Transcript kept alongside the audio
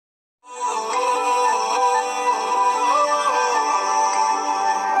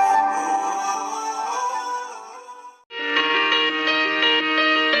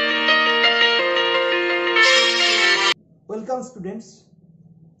Students,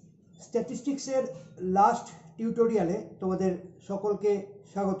 স্ট্যাটিস্টিক্সের last টিউটোরিয়ালে তোমাদের সকলকে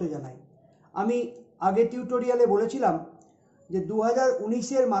স্বাগত জানাই। আমি আগের টিউটোরিয়ালে বলেছিলাম যে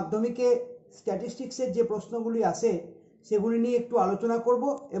 2019-এর মাধ্যমিকে স্ট্যাটিস্টিক্সের যে প্রশ্নগুলি আসে সেগুলি নিয়ে একটু আলোচনা করব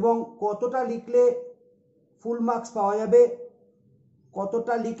এবং কতটা লিখলে ফুল মার্কস পাওয়া যাবে,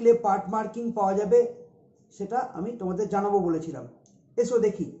 কতটা লিখলে পার্ট মার্কিং পাওয়া যাবে সেটা আমি তোমাদের জানাবো বলেছিলাম। এসো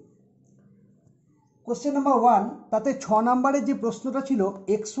দেখি কোশ্চেন নাম্বার 1, তাতে 6 নম্বরের যে প্রশ্নটা ছিল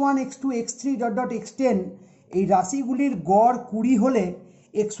x1 x2 x3 x10 এই রাশিগুলির গড় 20 হলে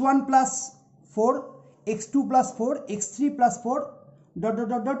x1 plus 4 x2 plus 4 x3 plus 4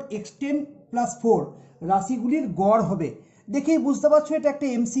 x10 plus 4 রাশিগুলির গড় হবে। দেখেই বুঝতে পারছো এটা একটা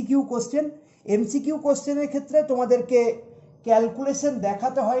এমসিকিউ কোশ্চেন। এমসিকিউ কোশ্চেনের ক্ষেত্রে তোমাদেরকে ক্যালকুলেশন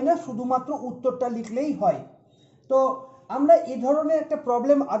দেখাতে হয় না, শুধুমাত্র উত্তরটা লিখলেই হয়। তো আমরা এই ধরনের একটা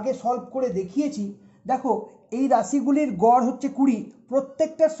প্রবলেম আগে সলভ করে দেখিয়েছি। দেখো, এই রাশিগুলির গড় হচ্ছে 20,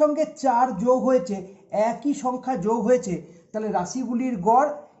 প্রত্যেকটার সঙ্গে 4 যোগ হয়েছে, একই সংখ্যা যোগ হয়েছে, তাহলে রাশিগুলির গড়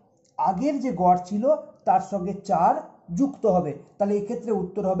আগের যে গড় ছিল তার সঙ্গে 4 যুক্ত হবে, তাহলে এক্ষেত্রে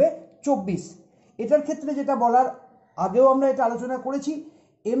উত্তর হবে 24। এটার ক্ষেত্রে যেটা বলার, আগেও আমরা এটা আলোচনা করেছি,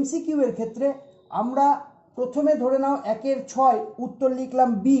 এমসিকিউ এর ক্ষেত্রে আমরা প্রথমে ধরে নাও 1-এর 6 উত্তর লিখলাম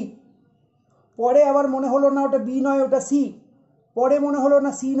বি, পরে আবার মনে হলো না ওটা বি নয় ওটা সি, পরে মনে হলো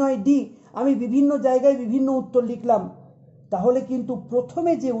না সি নয় ডি, আমি বিভিন্ন জায়গায় বিভিন্ন উত্তর লিখলাম, তাহলে কিন্তু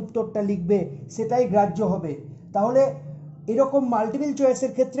প্রথমে যে উত্তরটা লিখবে সেটাই গ্রাহ্য হবে। তাহলে এরকম মাল্টিপল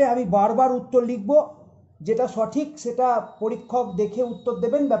চয়েসের ক্ষেত্রে আমি বারবার উত্তর লিখব, যেটা সঠিক সেটা পরীক্ষক দেখে উত্তর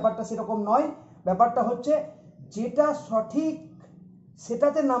দেবেন, ব্যাপারটা সেরকম নয়। ব্যাপারটা হচ্ছে যেটা সঠিক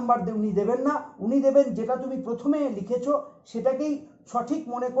সেটাতে নাম্বার উনি দেবেন না, উনি দেবেন যেটা তুমি প্রথমে লিখেছো সেটাকেই সঠিক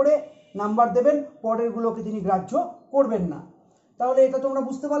মনে করে নাম্বার দেবেন, পরেরগুলোকে তিনি গ্রাহ্য করবেন না। তাহলে এটা তোমরা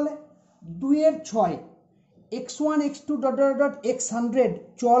বুঝতে পারলে। 2-এর 6 x1 x2 x100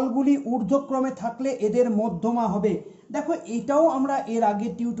 চলগুলি ঊর্ধ্বক্রমে থাকলে এদের মধ্যমা হবে। দেখো, এটাও আমরা এর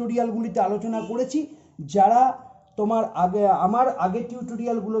আগের টিউটোরিয়ালগুলিতে আলোচনা করেছি। যারা তোমার আমার আগের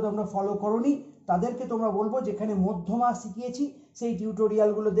টিউটোরিয়ালগুলো তোমরা ফলো করোনি তাদেরকে তোমরা বলবো যেখানে মধ্যমা শিখিয়েছি সেই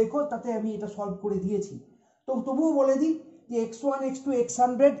টিউটোরিয়ালগুলো দেখো, তাতে আমি এটা সলভ করে দিয়েছি। তো তবুও বলে দিই যে x1 x2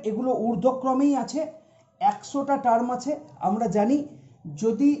 x100 এগুলো ঊর্ধ্বক্রমেই আছে, 100টা টার্ম আছে। আমরা জানি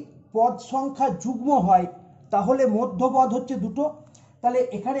যদি পদ সংখ্যা যুগ্ম হয় তাহলে মধ্যপদ হচ্ছে দুটো, তাহলে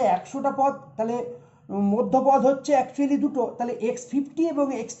এখানে 100টা পদ, তাহলে মধ্যপদ হচ্ছে অ্যাকচুয়ালি দুটো, তাহলে x50 এবং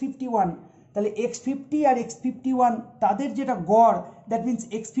x51, তাহলে x50 আর x51 তাদের যেটা গড়, that means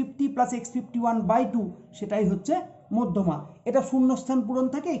x50 plus x51/2, সেটাই হচ্ছে মধ্যমা। এটা শূন্যস্থান পূরণ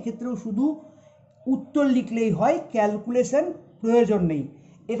থাকে, এক্ষেত্রেও শুধু উত্তর লিখলেই হয়, ক্যালকুলেশন প্রয়োজন নেই।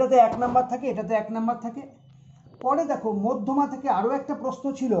 এটাতে 1 নাম্বার থাকে, এটাতে 1 নাম্বার থাকে। পরে দেখো, মধ্যমা থেকে আরও একটা প্রশ্ন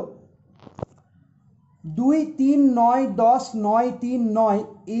ছিল 2 3 9 10 9 3 9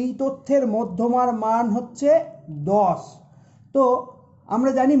 এই তথ্যের মধ্যমার মান হচ্ছে 10। তো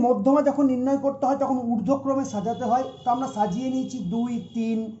আমরা জানি মধ্যমা যখন নির্ণয় করতে হয় তখন ঊর্ধ্বক্রমে সাজাতে হয়, তো আমরা সাজিয়ে নিয়েছি 2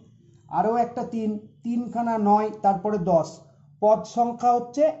 3, আরও একটা 3, 3খানা 9, তারপরে 10। পদ সংখ্যা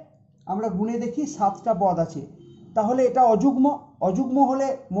হচ্ছে, আমরা গুণে দেখি 7টা পদ আছে, তাহলে এটা অযুগ্ম। অযুগ্ম হলে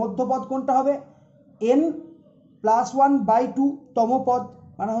মধ্যপদ কোনটা হবে? n প্লাস 1/2 তম পদ,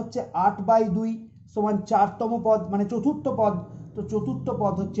 মানে হচ্ছে 8/2 সমান 4তম পদ, মানে চতুর্থ পদ। তো চতুর্থ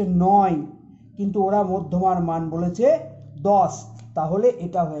পদ হচ্ছে 9, কিন্তু ওরা মধ্যমার মান বলেছে 10, তাহলে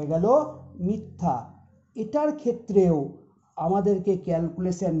এটা হয়ে গেল মিথ্যা। এটার ক্ষেত্রেও আমাদেরকে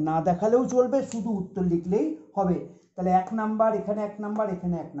ক্যালকুলেশন না দেখালেও চলবে, শুধু উত্তর লিখলেই হবে। তাহলে 1 নাম্বার, এখানে 1 নাম্বার,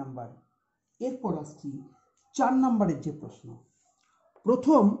 এখানে 1 নাম্বার। এরপর আসছি 4 নাম্বারের যে প্রশ্ন।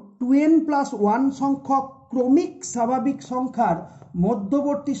 প্রথম 2n প্লাস 1 সংখ্যক ক্রমিক স্বাভাবিক সংখ্যার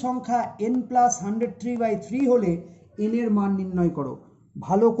মধ্যবর্তী সংখ্যা n প্লাস 103/3 হলে n এর মান নির্ণয় করো।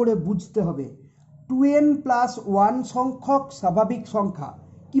 ভালো করে বুঝতে হবে, 2n প্লাস 1 সংখ্যক স্বাভাবিক সংখ্যা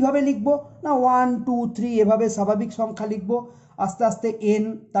কিভাবে লিখব না, 1 2 3 এভাবে স্বাভাবিক সংখ্যা লিখব, আস্তে আস্তে n,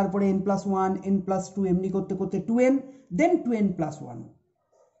 তারপরে n প্লাস 1 n প্লাস 2 এমনি করতে করতে 2n, দেন 2n প্লাস 1।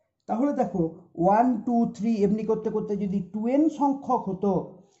 তাহলে দেখো 1 2 3 এমনি করতে করতে যদি 2n সংখ্যক হতো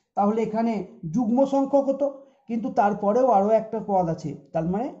তাহলে এখানে যুগ্ম সংখ্যক হতো, কিন্তু তারপরেও আরও একটা পদ আছে, তার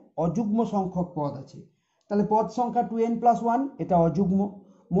মানে অযুগ্ম সংখ্যক পদ আছে। তাহলে পদ সংখ্যা 2n প্লাস 1, এটা অযুগ্ম।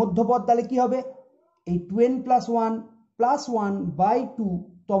 মধ্যপদ তাহলে কি হবে? এই 2n প্লাস 1 প্লাস 1/2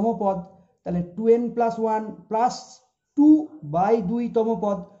 তম পদ, তাহলে 2n প্লাস 1 প্লাস 2/2 তম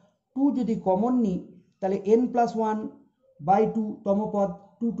পদ। 2 যদি কমন নিই তাহলে n প্লাস 1/2 তম পদ,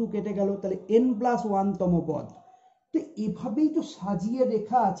 2 2 কেটে গেল, তাহলে n প্লাস 1 তম পদ। তো এভাবেই তো সাজিয়ে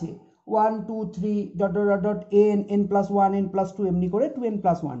রেখা আছে, 1 2 3 ... n n plus 1 n plus 2 এমনি করে 2n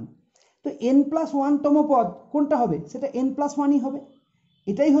প্লাস 1। তো n+1তম পদ কোনটা হবে? সেটা n+1ই হবে।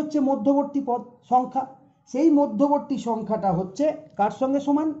 এটাই হচ্ছে মধ্যবর্তী পদ সংখ্যা। সেই মধ্যবর্তী সংখ্যাটা হচ্ছে কার সঙ্গে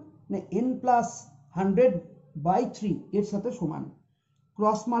সমান? না n+100/3 এর সাথে সমান।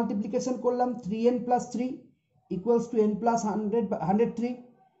 ক্রস মাল্টিপ্লিকেশন করলাম, 3n+3 equals to n+103,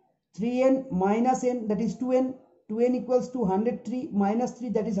 3n minus n that is 2n, 2n equals to 103 minus 3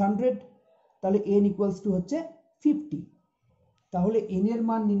 that is 100, তাহলে n equals to হচ্ছে 50। তাহলে n এর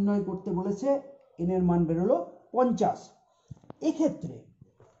মান নির্ণয় করতে বলেছে, n এর মান বেরোলো 50। এক্ষেত্রে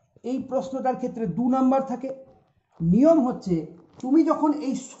এই প্রশ্নটার ক্ষেত্রে 2 নাম্বার থাকে। নিয়ম হচ্ছে তুমি যখন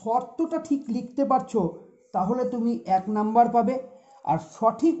এই শর্তটা ঠিক লিখতে পারছো তাহলে তুমি 1 নাম্বার পাবে, আর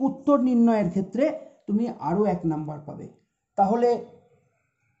সঠিক উত্তর নির্ণয়ের ক্ষেত্রে তুমি আরও 1 নাম্বার পাবে। তাহলে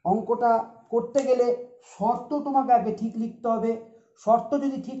অঙ্কটা করতে গেলে শর্ত তোমাকে আগে ঠিক লিখতে হবে। শর্ত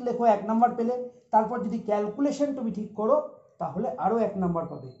যদি ঠিক লেখো 1 নাম্বার পেলে, তারপর যদি ক্যালকুলেশন তুমি ঠিক করো তাহলে আরও 1 নাম্বার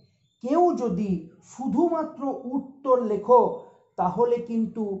পাবে। কেউ যদি শুধুমাত্র উত্তর লেখো তাহলে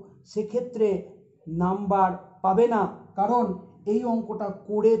কিন্তু সেক্ষেত্রে নাম্বার পাবে না, কারণ এই অঙ্কটা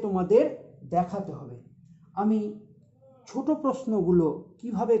করে তোমাদের দেখাতে হবে। আমি ছোট প্রশ্নগুলো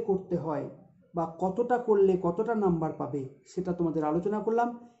কিভাবে করতে হয় বা কতটা করলে কতটা নাম্বার পাবে সেটা তোমাদের আলোচনা করলাম।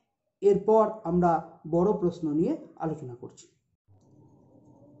 এরপর আমরা বড় প্রশ্ন নিয়ে আলোচনা করছি।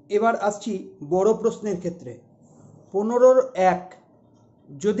 এবার আসছি বড় প্রশ্নের ক্ষেত্রে। 15-1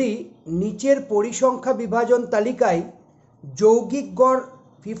 যদি নিচের পরিসংখ্যা বিভাজন তালিকায় যৌগিক গড়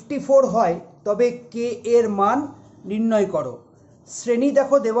 54 হয় তবে কে এর মান নির্ণয় করো। শ্রেণী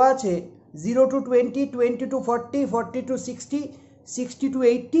দেখো দেওয়া আছে 0 to 20, 20 to 40, 40 to 60, 60 to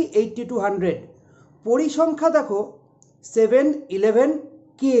 80, 80 to 100। পরিসংখ্যা দেখো 7, 11,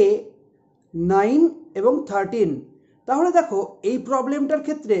 কে 9 এবং 13। তাহলে দেখো এই প্রবলেমটার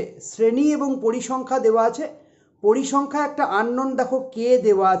ক্ষেত্রে শ্রেণী এবং পরিসংখ্যা দেওয়া আছে। পরিসংখ্যা একটা আননোন দেখো কে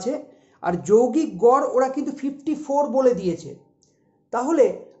দেওয়া আছে, আর যৌগিক গড় ওরা কিন্তু 54 বলে দিয়েছে। তাহলে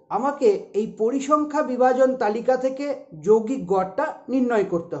আমাকে এই পরিসংখ্যা বিভাজন তালিকা থেকে যৌগিক গড়টা নির্ণয়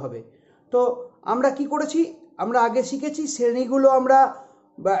করতে হবে। তো আমরা কি করেছি? আমরা আগে শিখেছি শ্রেণীগুলো আমরা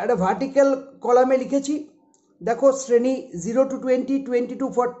একটা ভার্টিক্যাল কলামে লিখেছি। দেখো শ্রেণী 0 to 20, 20 to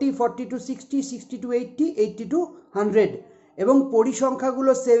 40, 40 to 60, 60 to 80, 80 to 100, এবং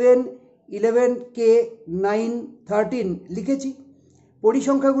পরিসংখ্যাগুলো 7, 11, কে 9, 13 লিখেছি।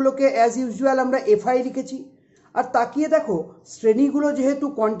 পরিসংখ্যাগুলোকে অ্যাজ ইউজুয়াল আমরা এফআই লিখেছি। আর তাকিয়ে দেখো শ্রেণীগুলো যেহেতু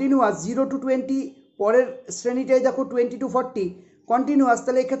কন্টিনিউয়াস, 0 to 20, পরের শ্রেণীটাই দেখো 20 to 40 কন্টিনিউয়াস,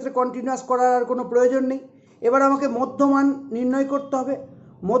 তাহলে এক্ষেত্রে কন্টিনিউয়াস করার আর কোনো প্রয়োজন নেই। এবার আমাকে মধ্যমান নির্ণয় করতে হবে।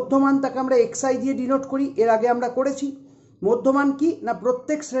 মধ্যমান তাকে আমরা এক্সআই দিয়ে ডিনোট করি, এর আগে আমরা করেছি। মধ্যমান কি না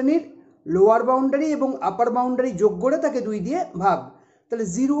প্রত্যেক শ্রেণীর লোয়ার বাউন্ডারি এবং আপার বাউন্ডারি যোগ করে তাকে 2 দিয়ে ভাগ। তাহলে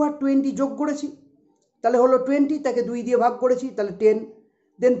 0 আর 20 যোগ করেছি, তাহলে হলো 20, তাকে 2 দিয়ে ভাগ করেছি, তাহলে 10।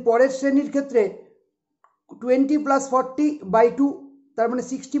 দেন পরের শ্রেণীর ক্ষেত্রে 20 + 40/2, তার মানে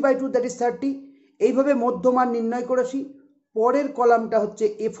 60/2, দ্যাট ইজ 30। এইভাবে মধ্যমান নির্ণয় করেছি। পরের কলামটা হচ্ছে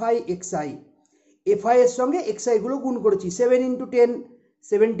এফআই এক্সআই। এফআই এর সঙ্গে এক্সআইগুলো গুণ করেছি। 7 × 10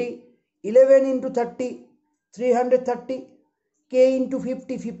 70, 11 × 30 330, কে ×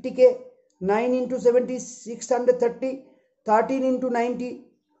 50 50k, 9 × 70 630, 13 × 90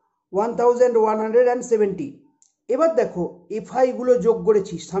 1170। এবার দেখো এফআইগুলো যোগ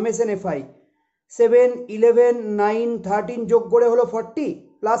করেছি, সামেশন এফআই 7, 11, 9, 13 যোগ করে হলো 40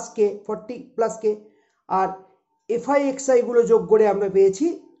 প্লাস কে, 40 প্লাস কে। আর এফআই এক্সআইগুলো যোগ করে আমরা পেয়েছি,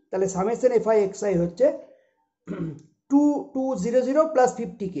 তাহলে সামেশন এফআই এক্সআই হচ্ছে 2200 প্লাস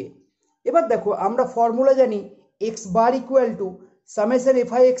 50k। এবার দেখো আমরা ফর্মুলা জানি x bar equal to summation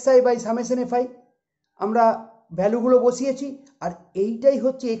FI XI by summation FI. আমরা ভ্যালুগুলো বসিয়েছি, আর এইটাই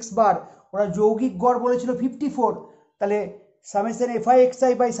হচ্ছে এক্স বার। ওরা যৌগিক গড় বলেছিল 54, তাহলে summation FI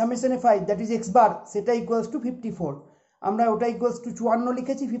XI by summation FI that is x bar, সেটা ইকুয়ালস টু 54। আমরা ওটা ইকুয়ালস টু 54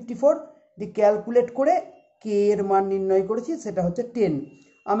 লিখেছি, 54 দিয়ে ক্যালকুলেট করে কে এর মান নির্ণয় করেছি, সেটা হচ্ছে 10।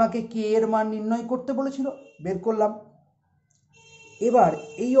 আমাকে কে এর মান নির্ণয় করতে বলেছিল, বের করলাম। এবার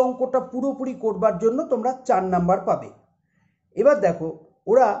এই অঙ্কটা পুরোপুরি করবার জন্য তোমরা 4 নাম্বার পাবে। এবার দেখো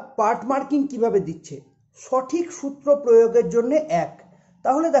ওরা পার্ট মার্কিং কিভাবে দিচ্ছে। সঠিক সূত্র প্রয়োগের জন্য 1।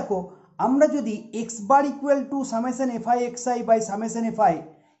 তাহলে দেখো আমরা যদি x bar equal to summation FI XI by summation FI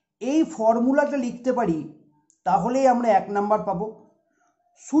এই ফর্মুলাটা লিখতে পারি, তাহলেই আমরা 1 নাম্বার পাবো।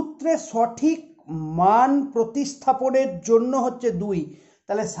 সূত্রে সঠিক মান প্রতিস্থাপনের জন্য হচ্ছে 2,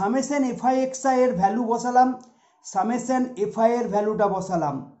 তাহলে সামেশন এফআই এক্সআই এর ভ্যালু বসালাম, সামেশন এফআই এর ভ্যালুটা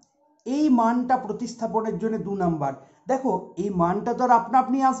বসালাম। এই মানটা প্রতিস্থাপনের জন্য 2 নাম্বার। দেখো এই মানটা তো আর আপনা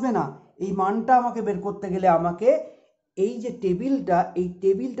আপনি আসবে না, এই মানটা আমাকে বের করতে গেলে আমাকে এই যে টেবিলটা, এই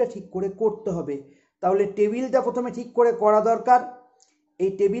টেবিলটা ঠিক করে করতে হবে। তাহলে টেবিলটা প্রথমে ঠিক করে করা দরকার। এই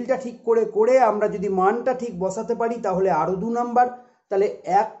টেবিলটা ঠিক করে করে আমরা যদি মানটা ঠিক বসাতে পারি তাহলে আরও 2 নাম্বার, তাহলে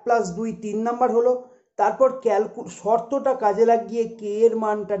 1 + 2 3 নাম্বার হলো। তারপর শর্তটা কাজে লাগিয়ে কে এর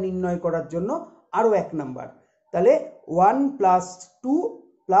মানটা নির্ণয় করার জন্য আরও 1 নাম্বার, তাহলে 1 + 2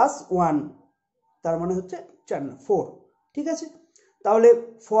 + 1, তার মানে হচ্ছে 4। ঠিক আছে, তাহলে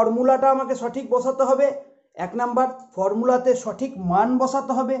ফর্মুলাটা আমাকে সঠিক বসাতে হবে 1 নাম্বার, ফর্মুলাতে সঠিক মান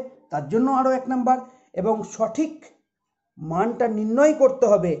বসাতে হবে তার জন্য আরও 1 নাম্বার, এবং সঠিক মানটা নির্ণয় করতে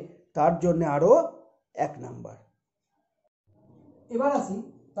হবে তার জন্য আরও 1 নাম্বার। এবার আসি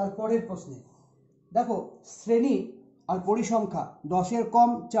তারপরের প্রশ্নে। দেখো, শ্রেণী আর পরিসংখ্যা 10-এর কম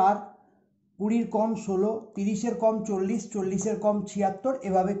 4, 20-এর কম 16, 30-এর কম 40, 40-এর কম 76,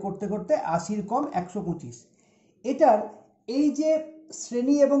 এভাবে করতে করতে 80-এর কম 125। এটার এই যে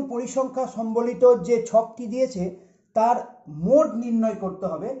শ্রেণী এবং পরিসংখ্যা সম্বলিত যে ছকটি দিয়েছে তার মোড নির্ণয় করতে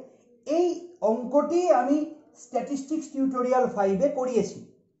হবে। এই অঙ্কটি আমি স্ট্যাটিস্টিক্স টিউটোরিয়াল 5-এ করিয়েছি,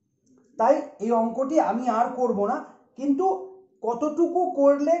 তাই এই অঙ্কটি আমি আর করব না, কিন্তু কতটুকু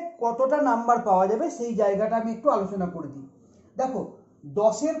করলে কতটা নাম্বার পাওয়া যাবে সেই জায়গাটা আমি একটু আলোচনা করে দিই। দেখো,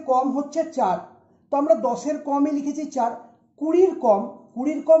 10-এর কম হচ্ছে 4, তো আমরা 10-এর কমে লিখেছি 4।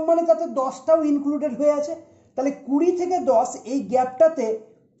 20-এর কম মানে তাতে 10টাও ইনক্লুডেড হয়ে আছে, তাহলে 20 থেকে 10 এই গ্যাপটাতে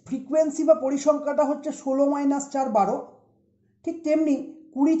ফ্রিকোয়েন্সি বা পরিসংখ্যাটা হচ্ছে 16 - 4 12। ঠিক তেমনি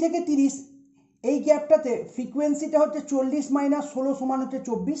 20 থেকে 30 এই গ্যাপটাতে ফ্রিকোয়েন্সিটা হচ্ছে 40 - 16 = হচ্ছে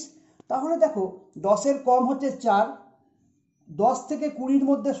 24। তাহলে দেখো, 10-এর কম হচ্ছে 4, 10 থেকে 20-এর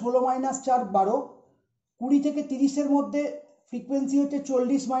মধ্যে 16 - 4 12, 20 থেকে 30-এর মধ্যে ফ্রিকোয়েন্সি হচ্ছে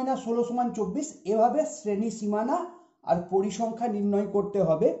 40 - 16 = 24। এভাবে শ্রেণী সীমানা আর পরিসংখ্যা নির্ণয় করতে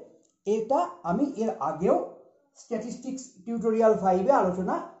হবে। এটা আমি এর আগেও স্ট্যাটিস্টিক্স টিউটোরিয়াল 5-এ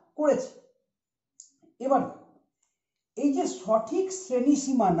আলোচনা করেছি। এবার এই যে সঠিক শ্রেণী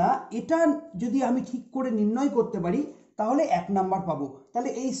সীমানা, এটা যদি আমি ঠিক করে নির্ণয় করতে পারি তাহলে 1 নাম্বার পাবো। তাহলে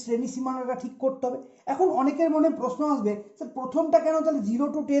এই শ্রেণী সীমানাটা ঠিক করতে হবে। এখন অনেকের মনে প্রশ্ন আসবে, স্যার প্রথমটা কেন তাহলে 0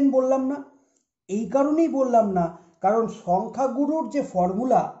 to 10 বললাম না? এই কারণেই বললাম না, কারণ সংখ্যাগুরুর যে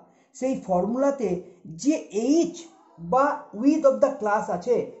ফর্মুলা, সেই ফর্মুলাতে যে এইচ বা উইথ অফ দ্য ক্লাস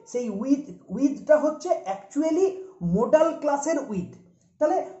আছে, সেই উইথটা হচ্ছে অ্যাকচুয়ালি মোডাল ক্লাসের উইথ।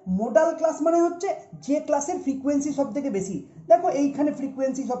 তাহলে মোডাল ক্লাস মানে হচ্ছে যে ক্লাসের ফ্রিকোয়েন্সি সব থেকে বেশি। দেখো, এইখানে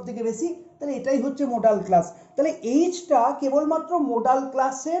ফ্রিকোয়েন্সি সব থেকে বেশি, তাহলে এটাই হচ্ছে মোডাল ক্লাস। তাহলে এইচটা কেবলমাত্র মোডাল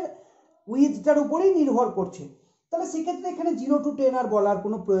ক্লাসের উইথটার উপরেই নির্ভর করছে। তাহলে সেক্ষেত্রে এখানে 0 to 10 আর বলার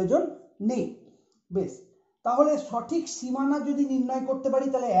কোনো প্রয়োজন নেই। বেশ, তাহলে সঠিক সীমানা যদি নির্ণয় করতে পারি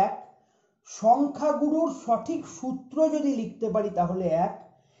তাহলে 1, সংখ্যাগুরুর সঠিক সূত্র যদি লিখতে পারি তাহলে 1,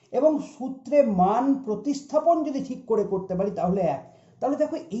 এবং সূত্রে মান প্রতিস্থাপন যদি ঠিক করে করতে পারি তাহলে 1। তাহলে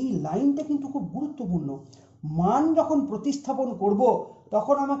দেখো, এই লাইনটা কিন্তু খুব গুরুত্বপূর্ণ। মান যখন প্রতিস্থাপন করব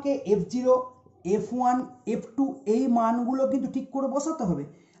তখন আমাকে F0, F1, F2 এই মানগুলো কিন্তু ঠিক করে বসাতে হবে,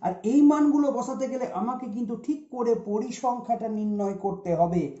 আর এই মানগুলো বসাতে গেলে আমাকে কিন্তু ঠিক করে পরিসংখ্যাটা নির্ণয় করতে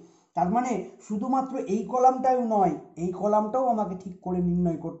হবে। তার মানে শুধুমাত্র এই কলামটাও নয়, এই কলামটাও আমাকে ঠিক করে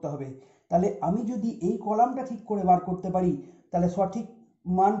নির্ণয় করতে হবে। তাহলে আমি যদি এই কলামটা ঠিক করে বার করতে পারি তাহলে সঠিক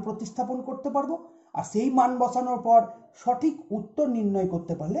মান প্রতিস্থাপন করতে পারবো, আর সেই মান বসানোর পর সঠিক উত্তর নির্ণয়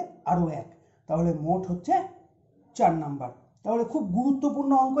করতে পারলে আরও 1, তাহলে মোট হচ্ছে 4 নাম্বার। তাহলে খুব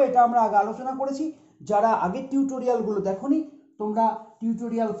গুরুত্বপূর্ণ অঙ্ক, এটা আমরা আগে আলোচনা করেছি। যারা আগের টিউটোরিয়ালগুলো দেখোনি, তোমরা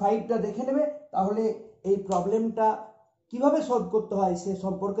টিউটোরিয়াল 5টা দেখে নেবে, তাহলে এই প্রবলেমটা কিভাবে সলভ করতে হয় সে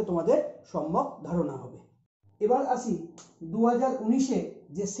সম্পর্কে তোমাদের সম্যক ধারণা হবে। এবার আসি 2019-এ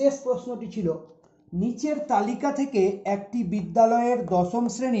যে শেষ প্রশ্নটি ছিল, নিচের তালিকা থেকে একটি বিদ্যালয়ের 10ম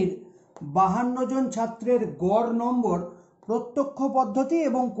শ্রেণীর 52 জন ছাত্রের গড় নম্বর প্রত্যক্ষ পদ্ধতি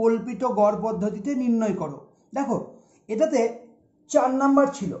এবং কল্পিত গড় পদ্ধতিতে নির্ণয় করো। দেখো, এটাতে 4 নাম্বার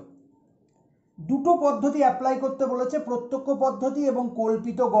ছিল। দুটো পদ্ধতি অ্যাপ্লাই করতে বলেছে, প্রত্যক্ষ পদ্ধতি এবং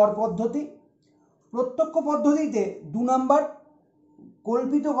কল্পিত গড় পদ্ধতি। প্রত্যক্ষ পদ্ধতিতে 2 নাম্বার,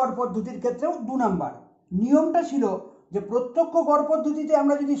 কল্পিত গড় পদ্ধতির ক্ষেত্রেও 2 নাম্বার। নিয়মটা ছিল যে প্রত্যক্ষ গড় পদ্ধতিতে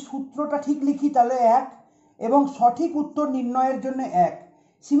আমরা যদি সূত্রটা ঠিক লিখি তাহলে 1, এবং সঠিক উত্তর নির্ণয়ের জন্য 1।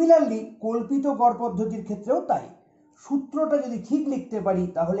 সিমিলারলি কল্পিত গড় পদ্ধতির ক্ষেত্রেও তাই, সূত্রটা যদি ঠিক লিখতে পারি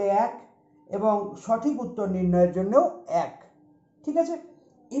তাহলে 1, এবং সঠিক উত্তর নির্ণয়ের জন্যও 1। ঠিক আছে,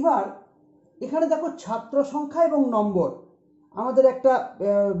 এবার এখানে দেখো ছাত্র সংখ্যা এবং নম্বর, আমাদের একটা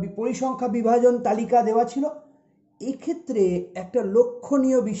পরিসংখ্যা বিভাজন তালিকা দেওয়া ছিল। এক্ষেত্রে একটা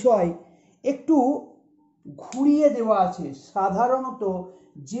লক্ষণীয় বিষয় একটু ঘুরিয়ে দেওয়া আছে। সাধারণত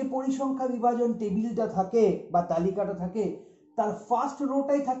যে পরিসংখ্যা বিভাজন টেবিলটা থাকে বা তালিকাটা থাকে, তার ফার্স্ট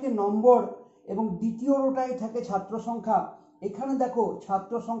রোটাই থাকে নম্বর এবং দ্বিতীয় রোটাই থাকে ছাত্র সংখ্যা। এখানে দেখো,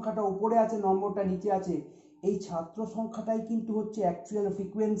 ছাত্র সংখ্যাটা উপরে আছে, নম্বরটা নিচে আছে। এই ছাত্র সংখ্যাটাই কিন্তু হচ্ছে অ্যাকচুয়াল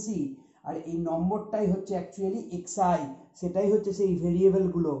ফ্রিকোয়েন্সি, আর এই নম্বরটাই হচ্ছে অ্যাকচুয়ালি xi, সেটাই হচ্ছে সেই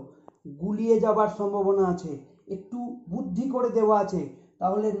ভেরিয়েবলগুলো। গুলিয়ে যাবার সম্ভাবনা আছে, একটু বুদ্ধি করে দেওয়া আছে।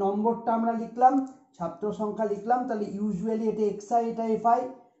 তাহলে নম্বরটা আমরা লিখলাম, ছাত্র সংখ্যা লিখলাম, তাহলে ইউজুয়ালি এটা xi, এটা fi,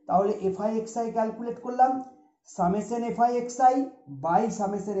 তাহলে fi xi ক্যালকুলেট করলাম, summation fi xi by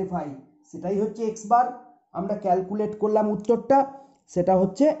summation fi, সেটাই হচ্ছে x বার। আমরা ক্যালকুলেট করলাম উত্তরটা, সেটা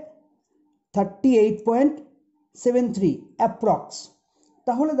হচ্ছে 38.73 অ্যাপ্রক্স।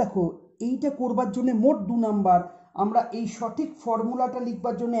 তাহলে দেখো এইটা করবার জন্য মোট 2 নাম্বার, আমরা এই সঠিক ফর্মুলাটা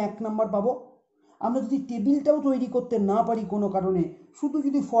লিখবার জন্য 1 নাম্বার পাবো। আমরা যদি টেবিলটাও তৈরি করতে না পারি কোনো কারণে, শুধু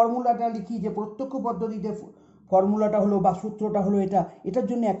যদি ফর্মুলাটা লিখি যে প্রত্যক্ষ পদ্ধতিতে ফর্মুলাটা হলো বা সূত্রটা হলো এটা, এটার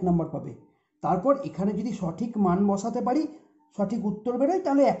জন্য 1 নাম্বার পাবে। তারপর এখানে যদি সঠিক মান বসাতে পারি, সঠিক উত্তর বেরোয়,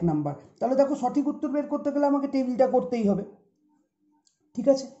 তাহলে 1 নাম্বার। তাহলে দেখো সঠিক উত্তর বের করতে গেলে আমাকে টেবিলটা করতেই হবে, ঠিক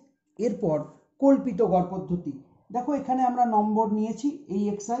আছে। এরপর কল্পিত গড় পদ্ধতি। দেখো এখানে আমরা নম্বর নিয়েছি এই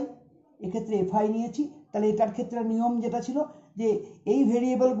xi, এক্ষেত্রে fi নিয়েছি, তাহলে এটার ক্ষেত্রে নিয়ম যেটা ছিল যে এই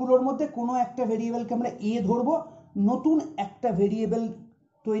ভেরিয়েবলগুলোর মধ্যে কোনো একটা ভেরিয়েবলকে আমরা a ধরবো, নতুন একটা ভেরিয়েবল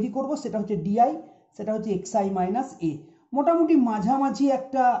তৈরি করব, সেটা হচ্ছে di, সেটা হচ্ছে xi মাইনাস a। মোটামুটি মাঝামাঝি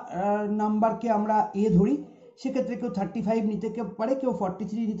একটা নাম্বারকে আমরা a ধরি, সেক্ষেত্রে কেউ 35 নিতে পারে, কেউ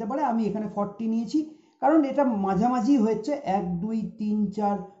 43 নিতে পারে, আমি এখানে 40 নিয়েছি, কারণ এটা মাঝামাঝি হয়েছে। 1 2 3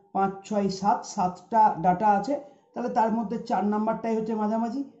 4 5 6 7, 7টা ডাটা আছে, তাহলে তার মধ্যে 4 নাম্বারটাই হচ্ছে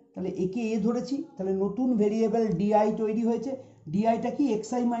মাঝামাঝি, তাহলে একে এ ধরেছি। তাহলে নতুন ভেরিয়েবল ডিআই তৈরি হয়েছে। ডিআইটা কি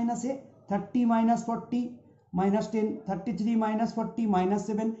xi মাইনাস এ, 30 মাইনাস 40 মাইনাস 10, 33 মাইনাস 40 মাইনাস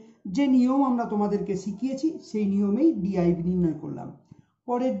 7, যে নিয়ম আমরা তোমাদেরকে শিখিয়েছি সেই নিয়মেই ডিআই নির্ণয় করলাম।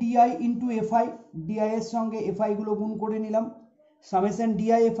 পরে ডিআই ইন্টু এফআই, ডিআই এর সঙ্গে এফআই গুলো গুণ করে নিলাম, সামেশন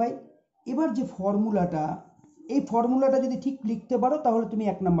ডিআই এফআই। এবার যে ফর্মুলাটা, এই ফর্মুলাটা যদি ঠিক লিখতে পারো তাহলে তুমি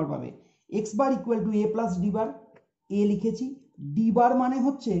 1 নাম্বার পাবে। X bar equal to A plus D বার, এ লিখেছি, ডি বার মানে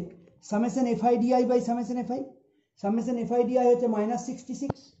হচ্ছে summation FI DI by summation FI. Summation FI DI হচ্ছে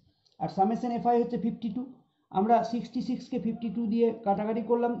 -66 আর সামেশন এফআই হচ্ছে 52। আমরা 66কে 52 দিয়ে কাটাকাটি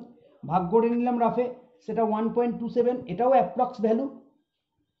করলাম, ভাগ করে নিলাম রাফে, সেটা 1.27, এটাও অ্যাপ্রক্স ভ্যালু,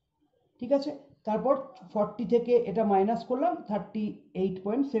 ঠিক আছে। তারপর 40 থেকে এটা মাইনাস করলাম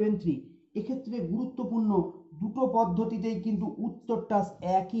 38.73। এক্ষেত্রে গুরুত্বপূর্ণ, দুটো পদ্ধতিতেই কিন্তু উত্তরটা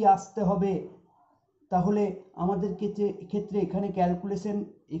একই আসতে হবে। তাহলে আমাদের ক্ষেত্রে এখানে ক্যালকুলেশন,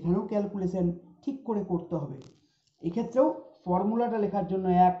 এখানেও ক্যালকুলেশন ঠিক করে করতে হবে। এক্ষেত্রেও ফর্মুলাটা লেখার জন্য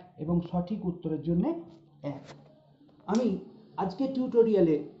 1 এবং সঠিক উত্তরের জন্য 1। আমি আজকে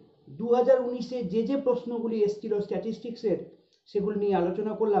টিউটোরিয়ালে 2019-এ যে প্রশ্নগুলি এসেছিল স্ট্যাটিস্টিক্সের, সেগুলি নিয়ে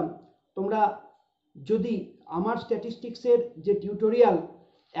আলোচনা করলাম। তোমরা যদি আমার স্ট্যাটিস্টিক্সের যে টিউটোরিয়াল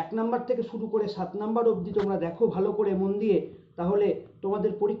 1 নাম্বার থেকে শুরু করে 7 নাম্বার অবধি তোমরা দেখো ভালো করে মন দিয়ে, তাহলে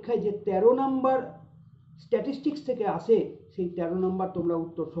তোমাদের পরীক্ষায় যে 13 নাম্বার স্ট্যাটিস্টিক্স থেকে আসে, সেই 13 নাম্বার তোমরা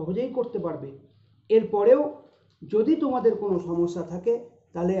উত্তর সহজেই করতে পারবে। এরপরেও যদি তোমাদের কোনো সমস্যা থাকে,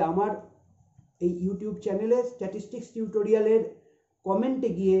 তাহলে আমার এই ইউটিউব চ্যানেলে স্ট্যাটিস্টিক্স টিউটোরিয়ালের কমেন্টে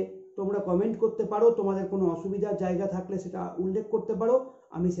গিয়ে তোমরা কমেন্ট করতে পারো। তোমাদের কোনো অসুবিধার জায়গা থাকলে সেটা উল্লেখ করতে পারো,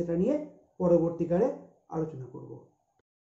 আমি সেটা নিয়ে পরবর্তীকালে আলোচনা করব।